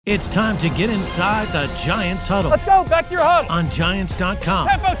It's time to get inside the Giants huddle. Let's go, back to your huddle. On Giants.com.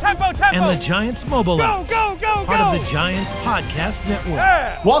 Tempo. And the Giants mobile app. Go. Part of the Giants Podcast Network.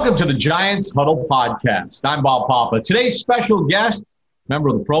 Yeah. Welcome to the Giants Huddle Podcast. I'm Bob Papa. Today's special guest, member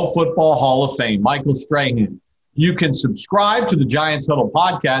of the Pro Football Hall of Fame, Michael Strahan. You can subscribe to the Giants Huddle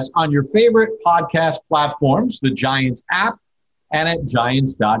Podcast on your favorite podcast platforms, the Giants app, and at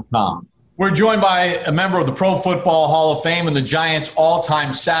Giants.com. We're joined by a member of the Pro Football Hall of Fame and the Giants'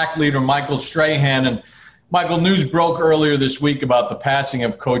 all-time sack leader, Michael Strahan. And Michael, news broke earlier this week about the passing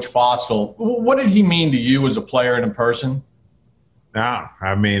of Coach Fassel. What did he mean to you as a player and in person?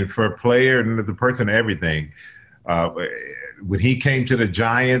 I mean, for a player and the person, everything. When he came to the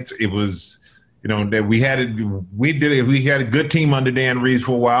Giants, it was, that we had a good team under Dan Reeves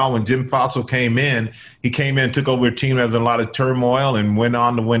for a while. When Jim Fassel came in, took over a team that was in a lot of turmoil and went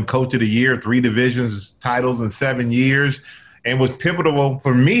on to win Coach of the Year, 3 divisions titles in 7 years, and was pivotal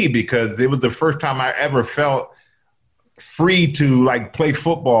for me because it was the first time I ever felt free to play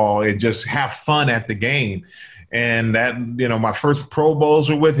football and just have fun at the game. And that, my first Pro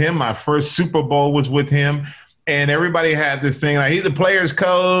Bowls were with him. My first Super Bowl was with him. And everybody had this thing like, he's a player's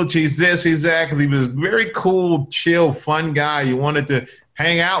coach, he's this, he's that, because he was a very cool, chill, fun guy. You wanted to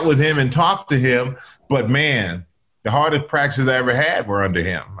hang out with him and talk to him. But, man, the hardest practices I ever had were under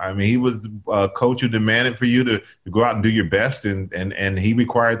him. I mean, he was a coach who demanded for you to go out and do your best, and he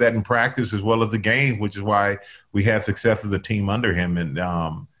required that in practice as well as the game, which is why we had success as a team under him. And,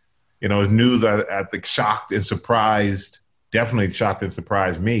 his news, I think, definitely shocked and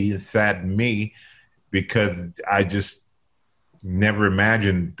surprised me. It saddened me, because I just never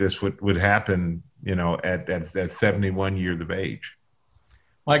imagined this would happen, at 71 years of age.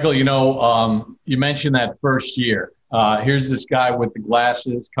 Michael, you mentioned that first year. Here's this guy with the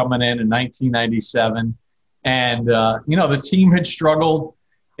glasses coming in 1997. And, the team had struggled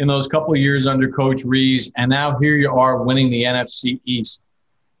in those couple of years under Coach Reeves. And now here you are winning the NFC East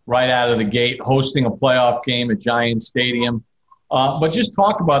right out of the gate, hosting a playoff game at Giants Stadium. But just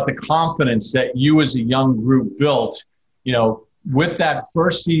talk about the confidence that you as a young group built, with that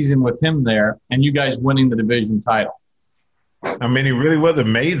first season with him there and you guys winning the division title. I mean, he really was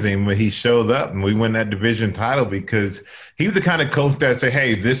amazing when he showed up and we won that division title, because he was the kind of coach that said,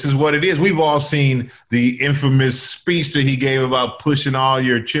 hey, this is what it is. We've all seen the infamous speech that he gave about pushing all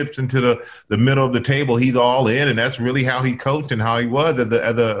your chips into the middle of the table. He's all in, and that's really how he coached and how he was as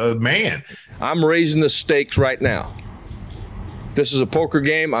a man. I'm raising the stakes right now. This is a poker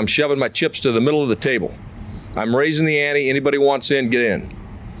game. I'm shoving my chips to the middle of the table. I'm raising the ante. Anybody wants in, get in.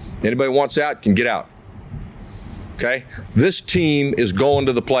 Anybody wants out, can get out. Okay? This team is going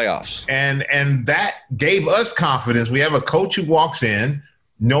to the playoffs. And that gave us confidence. We have a coach who walks in.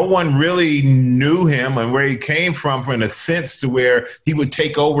 No one really knew him and where he came from in a sense to where he would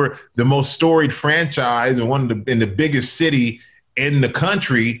take over the most storied franchise and in the biggest city in the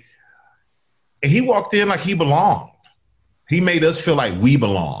country. And he walked in like he belonged. He made us feel like we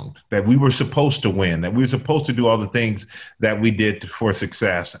belonged, that we were supposed to win, that we were supposed to do all the things that we did for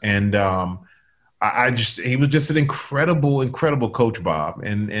success. And he was just an incredible, incredible coach, Bob.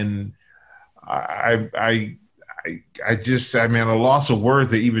 And I'm at a loss of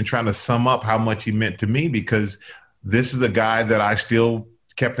words to even trying to sum up how much he meant to me, because this is a guy that I still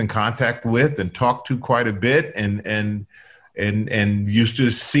kept in contact with and talked to quite a bit and used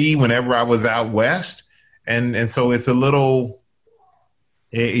to see whenever I was out west. And so it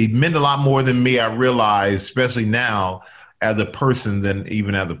meant a lot more than me, I realize, especially now as a person than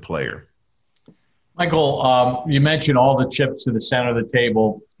even as a player. Michael, you mentioned all the chips to the center of the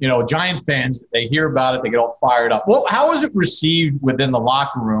table. Giant fans, they hear about it, they get all fired up. Well, how was it received within the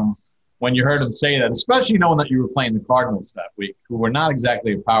locker room when you heard him say that, especially knowing that you were playing the Cardinals that week, who were not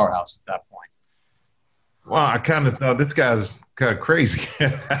exactly a powerhouse at that point? Well, I kind of thought this guy's kind of crazy.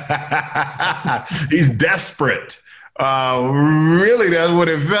 He's desperate. Really, that's what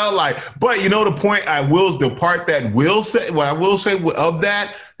it felt like. But the part that what I will say of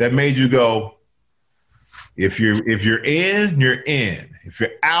that made you go, if you're in, you're in. If you're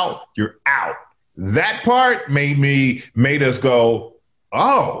out, you're out. That part made us go,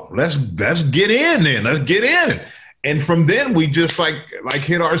 oh, let's get in then. Let's get in. And from then we just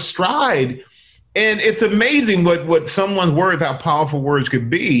hit our stride. And it's amazing what someone's words, how powerful words could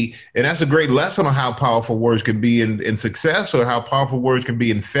be. And that's a great lesson on how powerful words can be in success, or how powerful words can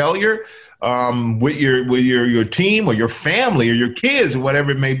be in failure, with your team or your family or your kids or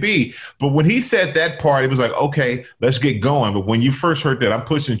whatever it may be. But when he said that part, it was like, okay, let's get going. But when you first heard that, I'm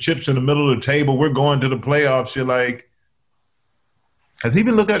pushing chips in the middle of the table, we're going to the playoffs, you're like, has he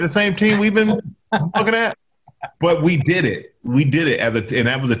been looking at the same team we've been looking at? But we did it. we did it, and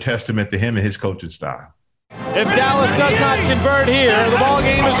that was a testament to him and his coaching style. If Dallas does not convert here, the ball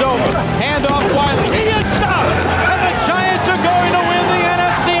game is over. Handoff Wiley. He is stopped. And the Giants are going to win the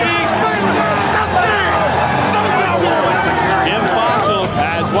NFC East. Jim Fassel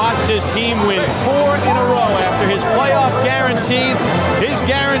has watched his team win 4 in a row after his playoff guarantee. His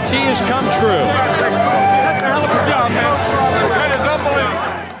guarantee has come true.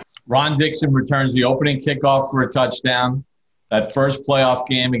 Ron Dixon returns the opening kickoff for a touchdown. That first playoff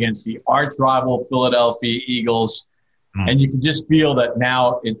game against the arch rival Philadelphia Eagles. And you can just feel that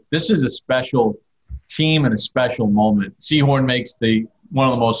now this is a special team and a special moment. Sehorn makes one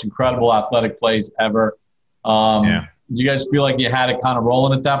of the most incredible athletic plays ever. You guys feel like you had it kind of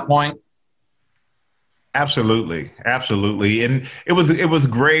rolling at that point? Absolutely. And it was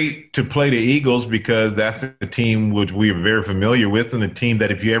great to play the Eagles because that's the team which we are very familiar with, and a team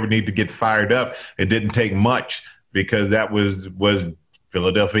that if you ever need to get fired up, it didn't take much, because that was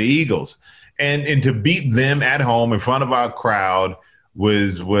Philadelphia Eagles. And to beat them at home in front of our crowd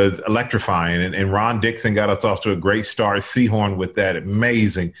was electrifying. And Ron Dixon got us off to a great start. Sehorn with that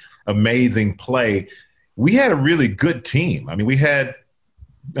amazing play. We had a really good team. I mean, we had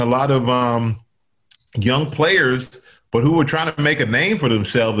a lot of young players, but who were trying to make a name for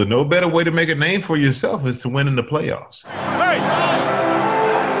themselves. And no better way to make a name for yourself is to win in the playoffs. Hey!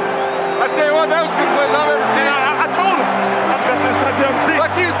 I tell you what, that was good plays I've ever seen. I told him.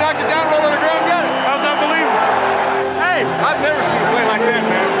 Like he was knocking down, rolling the ground, got it. That was unbelievable. Hey, I've never seen a play like that,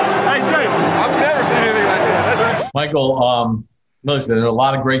 man. Hey, Jay, I've never seen anything like that. Michael, listen, there are a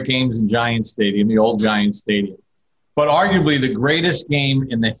lot of great games in Giants Stadium, the old Giants Stadium. But arguably the greatest game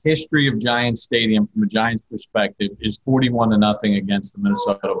in the history of Giants Stadium from a Giants perspective is 41-0 against the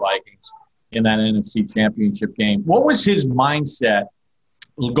Minnesota Vikings in that NFC Championship game. What was his mindset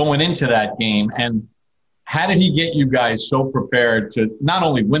going into that game, and how did he get you guys so prepared to not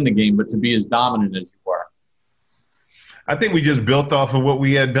only win the game but to be as dominant as you were? I think we just built off of what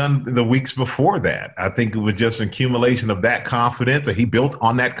we had done the weeks before that. I think it was just an accumulation of that confidence, that he built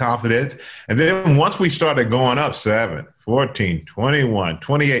on that confidence. And then once we started going up 7, 14, 21,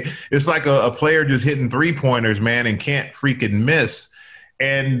 28, it's like a player just hitting 3-pointers, man, and can't freaking miss.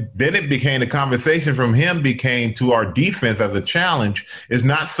 And then it became, the conversation from him became to our defense as a challenge is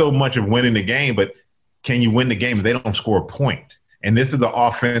not so much of winning the game, but can you win the game if they don't score a point? And this is the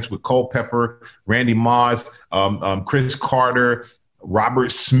offense with Culpepper, Randy Moss, Chris Carter,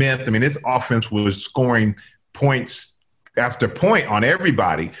 Robert Smith. I mean, this offense was scoring points after point on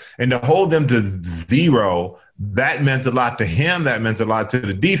everybody. And to hold them to 0, that meant a lot to him. That meant a lot to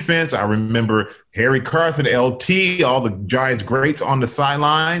the defense. I remember Harry Carson, LT, all the Giants greats on the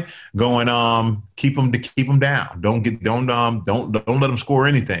sideline going, keep them down. Don't let them score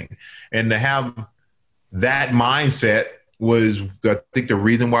anything. And to have that mindset was, I think, the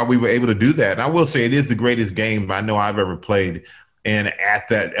reason why we were able to do that. And I will say it is the greatest game I know I've ever played and at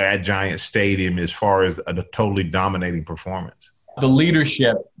Giant Stadium as far as a totally dominating performance. The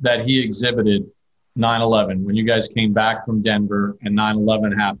leadership that he exhibited 9/11, when you guys came back from Denver and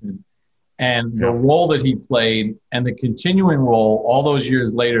 9/11 happened, and the role that he played and the continuing role all those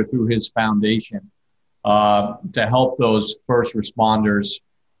years later through his foundation to help those first responders,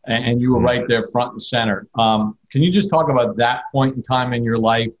 and you were right there front and center. Can you just talk about that point in time in your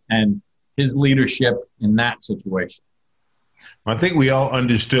life and his leadership in that situation? I think we all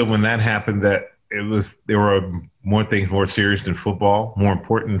understood when that happened that there were more things more serious than football, more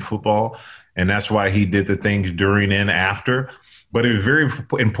important than football, and that's why he did the things during and after. But it was very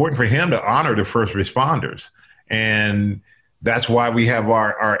important for him to honor the first responders, and that's why we have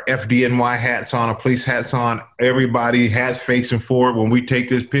our FDNY hats on, our police hats on. Everybody hats facing forward. When we take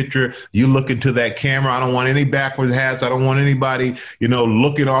this picture, you look into that camera. I don't want any backwards hats. I don't want anybody,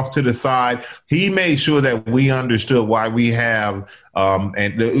 looking off to the side. He made sure that we understood why we have,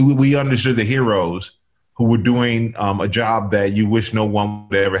 we understood the heroes who were doing a job that you wish no one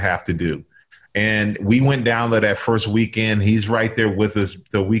would ever have to do. And we went down there that first weekend. He's right there with us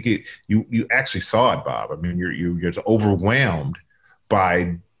the weekend. You actually saw it, Bob. I mean, you're just overwhelmed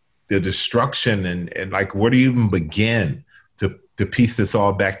by the destruction and like, where do you even begin to piece this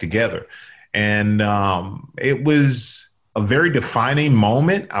all back together? And it was a very defining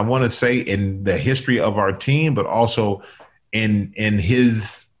moment, I want to say, in the history of our team, but also in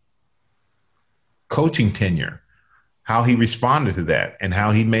his coaching tenure. How he responded to that and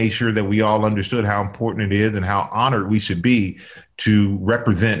how he made sure that we all understood how important it is and how honored we should be to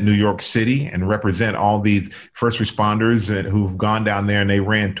represent New York City and represent all these first responders who've gone down there and they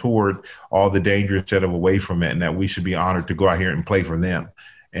ran toward all the danger instead of away from it, and that we should be honored to go out here and play for them.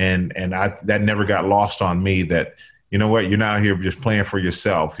 And that never got lost on me, that you know what? You're not out here just playing for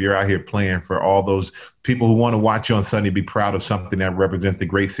yourself. You're out here playing for all those people who want to watch you on Sunday, be proud of something that represents the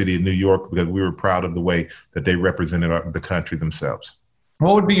great city of New York, because we were proud of the way that they represented the country themselves.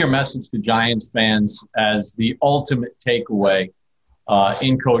 What would be your message to Giants fans as the ultimate takeaway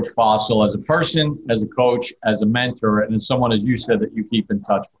in Coach Fossil, as a person, as a coach, as a mentor, and as someone, as you said, that you keep in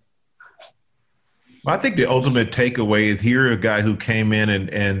touch with? Well, I think the ultimate takeaway is here a guy who came in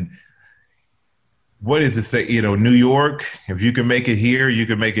and what does it say? You know, New York, if you can make it here, you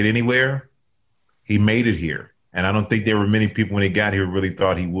can make it anywhere. He made it here. And I don't think there were many people when he got here who really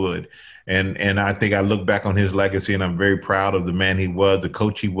thought he would. And I think I look back on his legacy, and I'm very proud of the man he was, the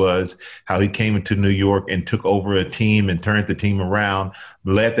coach he was, how he came into New York and took over a team and turned the team around,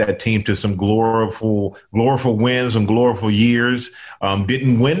 led that team to some gloriful wins, some gloriful years.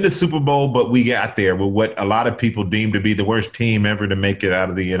 Didn't win the Super Bowl, but we got there with what a lot of people deemed to be the worst team ever to make it out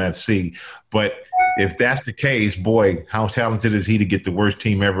of the NFC. But if that's the case, boy, how talented is he to get the worst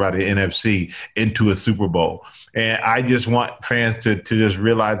team ever out of the NFC into a Super Bowl? And I just want fans to just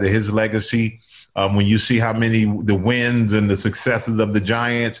realize that his legacy, when you see how many the wins and the successes of the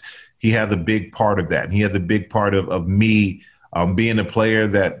Giants, he had a big part of that. He had the big part of me being a player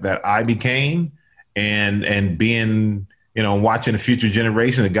that I became and being, you know, watching the future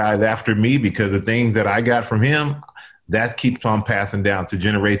generation, the guys after me, because the things that I got from him, that keeps on passing down to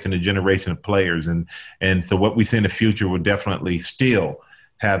generation of players. And so what we see in the future will definitely still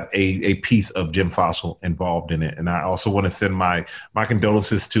have a piece of Jim Fossil involved in it. And I also want to send my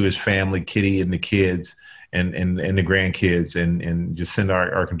condolences to his family, Kitty and the kids and the grandkids, and just send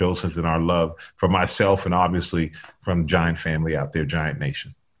our condolences and our love from myself and obviously from the Giant family out there, Giant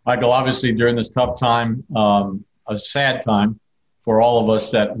Nation. Michael, obviously during this tough time, a sad time for all of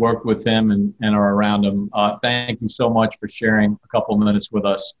us that work with him and are around him, thank you so much for sharing a couple of minutes with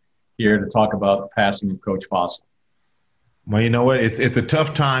us here to talk about the passing of Coach Fossil. Well, you know what? It's a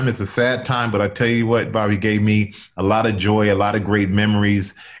tough time. It's a sad time. But I tell you what, Bobby, gave me a lot of joy, a lot of great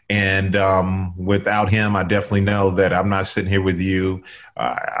memories. And without him, I definitely know that I'm not sitting here with you.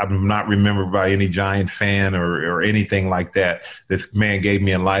 I'm not remembered by any Giant fan or anything like that. This man gave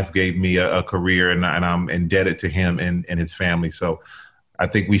me a life, gave me a career, and I'm indebted to him and his family. So I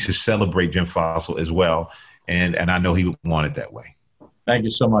think we should celebrate Jim Fossil as well. And I know he would want it that way. Thank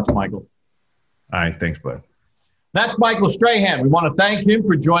you so much, Michael. All right. Thanks, bud. That's Michael Strahan. We want to thank him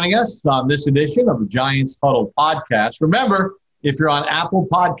for joining us on this edition of the Giants Huddle podcast. Remember, if you're on Apple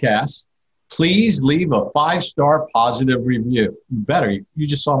Podcasts, please leave a 5-star positive review. Better, you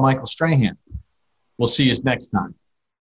just saw Michael Strahan. We'll see you next time.